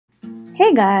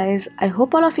Hey guys, I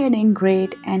hope all of you are doing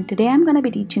great, and today I'm going to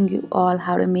be teaching you all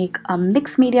how to make a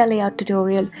mixed media layout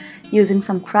tutorial using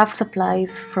some craft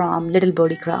supplies from Little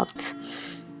Birdie Crafts.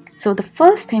 So the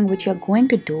first thing which you're going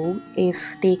to do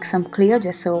is take some clear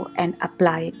gesso and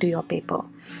apply it to your paper.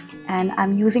 And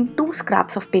I'm using two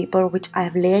scraps of paper which I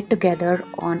have layered together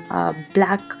on a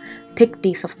black thick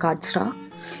piece of cardstock.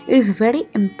 It is very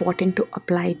important to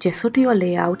apply gesso to your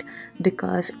layout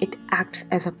because it acts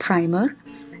as a primer,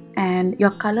 and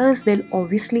your colors, they'll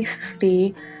obviously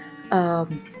stay um,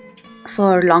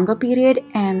 for longer period,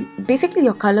 and basically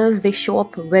your colors, they show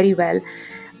up very well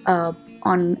uh,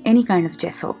 on any kind of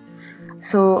gesso.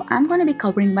 So I'm going to be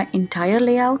covering my entire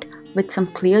layout with some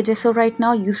clear gesso right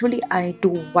now. Usually I do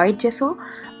white gesso,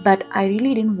 but I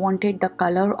really didn't wanted the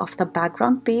color of the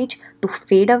background page to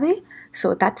fade away,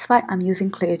 so that's why I'm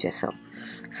using clear gesso.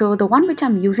 So the one which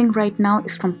I'm using right now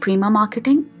is from Prima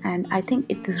Marketing, and I think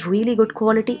it is really good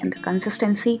quality and the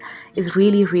consistency is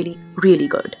really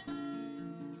good.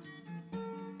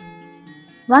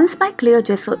 Once my clear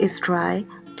gesso is dry,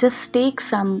 just take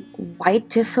some white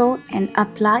gesso and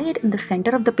apply it in the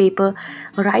center of the paper,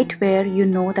 right where you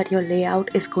know that your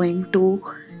layout is going to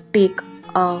take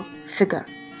a figure.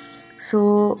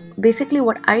 So basically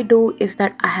what I do is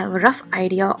that I have a rough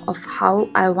idea of how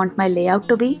I want my layout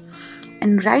to be,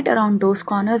 and right around those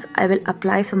corners I will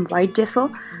apply some white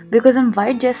gesso, because in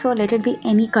white gesso, let it be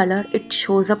any color, it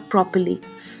shows up properly.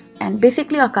 And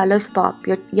basically our colors pop.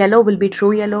 Your yellow will be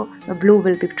true yellow, your blue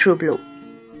will be true blue.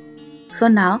 So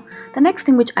now the next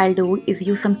thing which I'll do is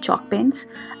use some chalk pens,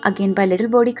 again by Little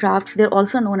Birdie Crafts. They're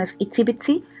also known as Itsy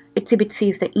Bitsy. Itsy Bitsy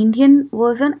is the Indian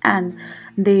version, and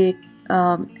they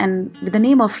and with the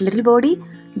name of Little Birdie,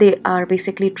 they are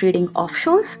basically trading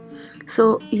offshores.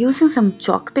 So using some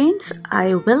chalk paints,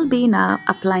 I will be now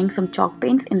applying some chalk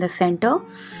paints in the center,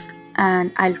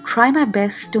 and I'll try my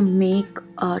best to make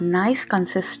a nice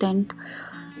consistent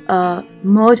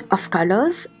merge of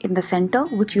colors in the center,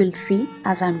 which you'll see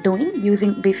as I'm doing,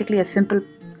 using basically a simple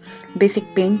basic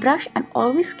paintbrush. And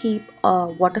always keep a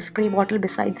water spray bottle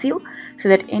besides you, so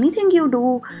that anything you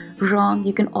do wrong,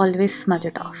 you can always smudge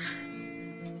it off.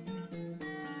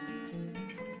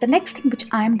 The next thing which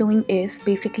I am doing is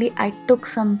basically I took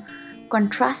some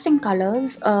contrasting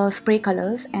colors, spray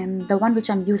colors, and the one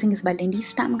which I'm using is by Lindy's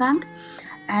Stamp Gang,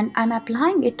 and I'm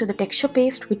applying it to the texture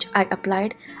paste which I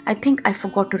applied. I think I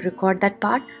forgot to record that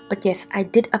part, but yes, I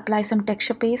did apply some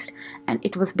texture paste, and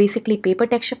it was basically paper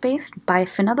texture paste by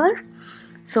Finnaber.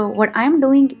 So what I'm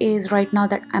doing is right now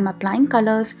that I'm applying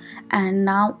colors, and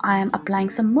now I am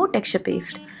applying some more texture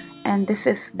paste, and this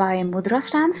is by Mudra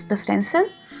Stamps, the stencil.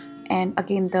 And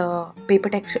again, the paper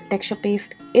texture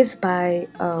paste is by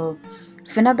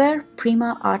Finnaber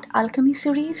Prima Art Alchemy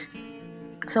series.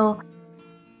 So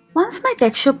once my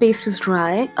texture paste is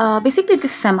dry, basically it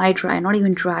is semi-dry, not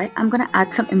even dry, I'm gonna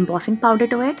add some embossing powder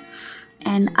to it,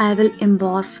 and I will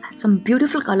emboss some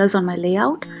beautiful colors on my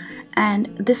layout.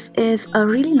 And this is a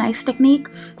really nice technique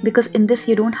because in this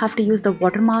you don't have to use the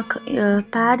watermark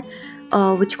pad,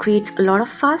 which creates a lot of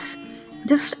fuss.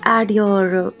 Just add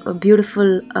your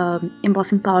beautiful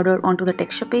embossing powder onto the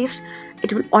texture paste.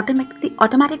 It will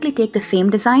automatically take the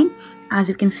same design as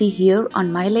you can see here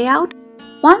on my layout.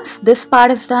 Once this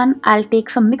part is done, I'll take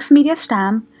some mixed media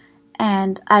stamp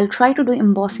and I'll try to do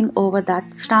embossing over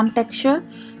that stamp texture.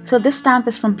 So this stamp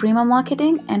is from Prima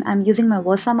Marketing, and I'm using my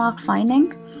Versamark fine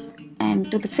ink.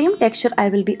 And to the same texture, I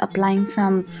will be applying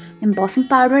some embossing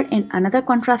powder in another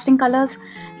contrasting colors,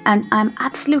 and I'm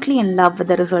absolutely in love with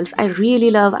the results. I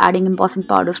really love adding embossing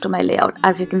powders to my layout,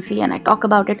 as you can see, and I talk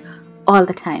about it all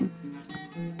the time.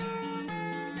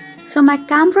 So my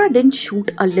camera didn't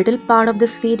shoot a little part of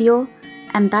this video,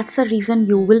 and that's the reason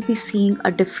you will be seeing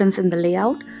a difference in the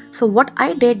layout. So what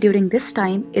I did during this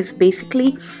time is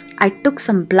basically I took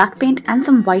some black paint and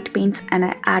some white paints and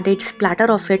I added splatter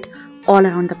of it all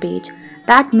around the page.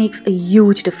 That makes a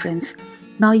huge difference.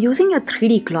 Now using your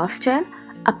 3D gloss gel,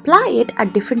 apply it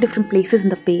at different places in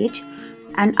the page,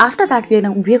 and after that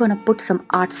we're gonna put some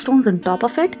art stones on top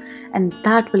of it, and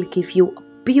that will give you a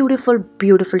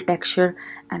beautiful texture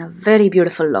and a very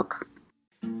beautiful look.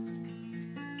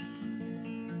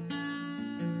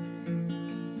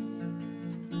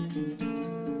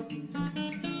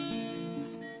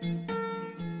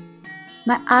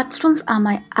 My art stones are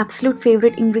my absolute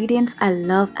favorite ingredients. I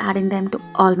love adding them to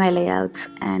all my layouts,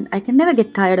 and I can never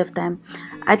get tired of them.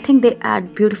 I think they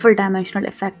add beautiful dimensional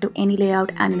effect to any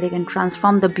layout, and they can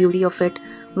transform the beauty of it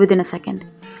within a second.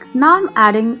 Now I'm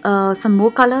adding some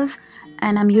more colors,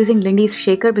 and I'm using Lindy's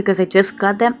shaker because I just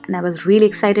got them and I was really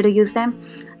excited to use them.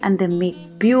 and they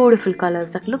make beautiful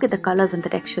colors. Like, look at the colors and the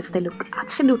textures, they look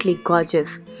absolutely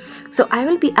gorgeous. So I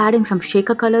will be adding some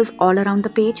shaker colors all around the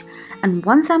page, and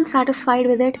once I'm satisfied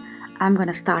with it, I'm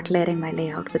gonna start layering my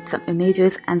layout with some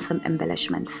images and some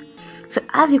embellishments. So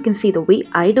as you can see, the way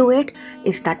I do it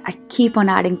is that I keep on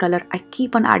adding color, I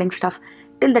keep on adding stuff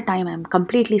till the time I'm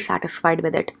completely satisfied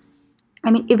with it. I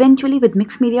mean, eventually with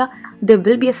mixed media, there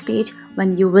will be a stage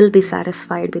when you will be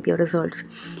satisfied with your results.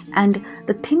 And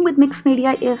the thing with mixed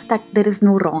media is that there is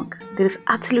no wrong. There is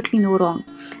absolutely no wrong.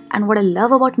 And what I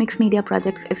love about mixed media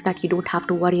projects is that you don't have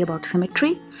to worry about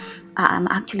symmetry. I'm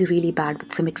actually really bad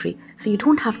with symmetry. So you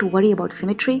don't have to worry about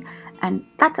symmetry. And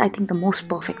that's, I think, the most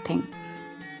perfect thing.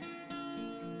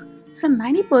 So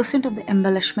 90% of the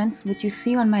embellishments which you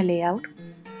see on my layout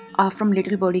are from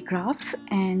Little Birdie Crafts,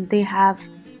 and they have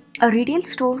a retail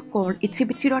store called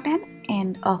itsybitsy.in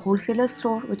and a wholesaler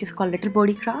store which is called Little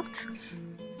Birdie Crafts,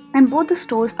 and both the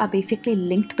stores are basically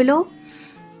linked below,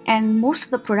 and most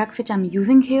of the products which I'm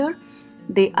using here,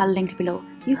 they are linked below.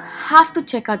 You have to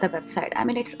check out the website. I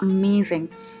mean, it's amazing.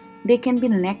 They can be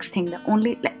the next thing. The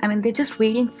only, I mean, they're just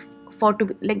waiting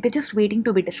they're just waiting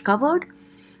to be discovered.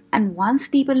 And once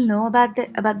people know about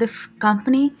this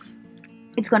company,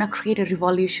 it's gonna create a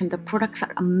revolution. The products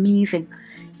are amazing.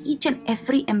 Each and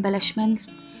every embellishment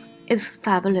is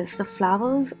fabulous. The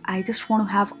flowers, I just want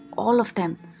to have all of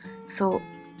them. So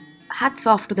hats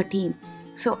off to the team.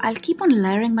 So I'll keep on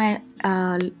layering my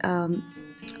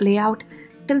layout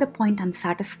till the point I'm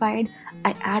satisfied.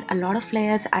 I add a lot of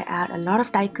layers, I add a lot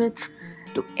of die cuts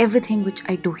to everything which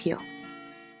I do here.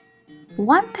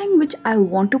 One thing which I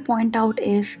want to point out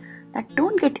is that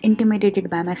don't get intimidated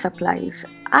by my supplies.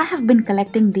 I have been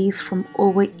collecting these from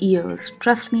over years.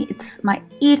 Trust me, it's my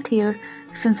 8th year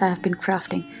since I have been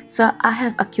crafting. So I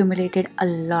have accumulated a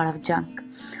lot of junk.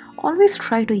 Always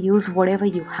try to use whatever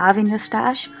you have in your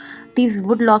stash. These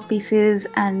wood log pieces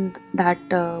and that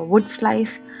wood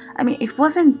slice, I mean, it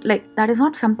wasn't like, that is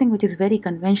not something which is very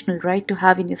conventional, right, to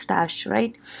have in your stash,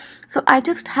 right? So I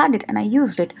just had it and I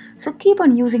used it. So keep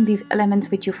on using these elements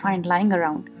which you find lying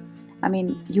around. I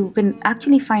mean, you can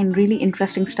actually find really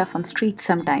interesting stuff on streets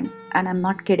sometime, and I'm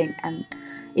not kidding. And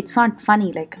it's not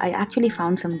funny, like I actually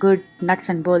found some good nuts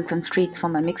and bolts on streets for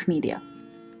my mixed media.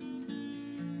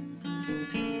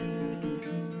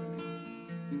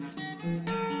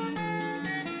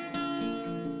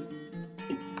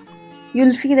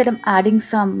 You'll see that I'm adding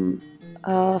some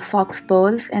fox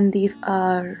pearls, and these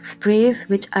are sprays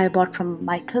which I bought from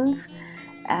Michael's.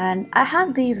 And I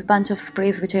have these bunch of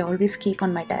sprays which I always keep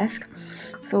on my desk.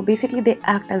 So basically they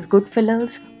act as good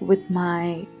fillers with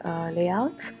my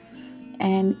layouts.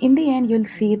 And in the end, you'll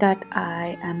see that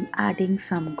I am adding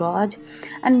some gauze.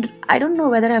 And I don't know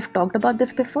whether I've talked about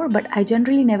this before, but I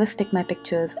generally never stick my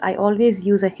pictures. I always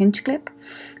use a hinge clip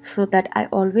so that I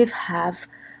always have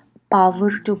power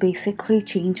to basically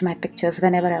change my pictures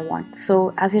whenever I want.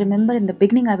 So as you remember, in the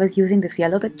beginning I was using this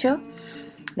yellow picture,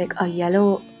 like a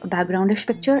yellow backgroundish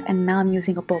picture, and now I'm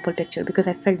using a purple picture because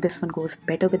I felt this one goes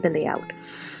better with the layout.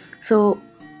 So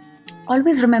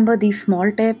always remember these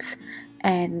small tips,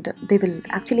 and they will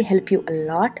actually help you a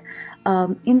lot.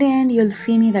 In the end, you'll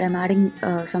see me that I'm adding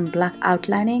some black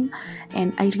outlining,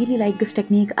 and I really like this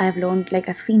technique. I've learned, like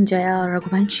I've seen Jaya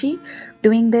Raghuvanshi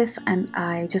doing this, and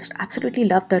I just absolutely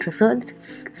love the results.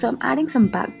 So I'm adding some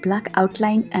black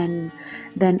outline, and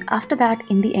then after that,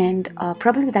 in the end,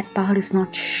 probably that part is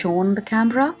not shown on the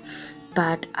camera,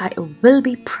 but I will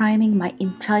be priming my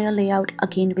entire layout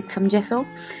again with some gesso,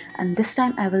 and this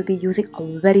time I will be using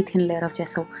a very thin layer of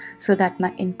gesso so that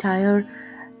my entire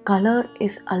color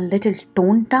is a little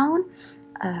toned down.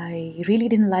 I really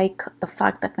didn't like the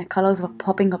fact that my colors were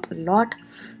popping up a lot,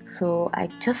 so I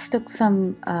just took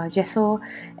some gesso,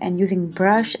 and using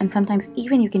brush, and sometimes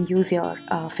even you can use your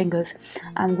fingers,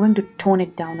 I'm going to tone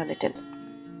it down a little.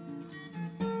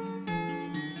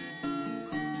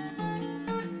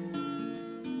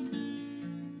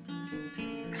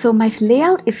 So my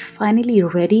layout is finally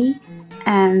ready,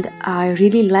 and I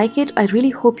really like it. I really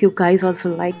hope you guys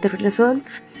also like the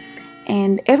results.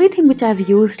 And everything which I've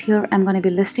used here, I'm going to be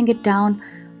listing it down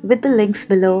with the links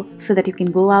below so that you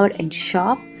can go out and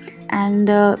shop. And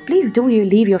please do you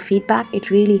leave your feedback.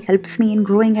 It really helps me in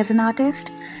growing as an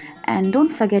artist. And don't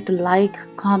forget to like,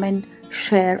 comment,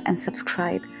 share, and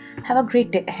subscribe. Have a great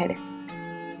day ahead.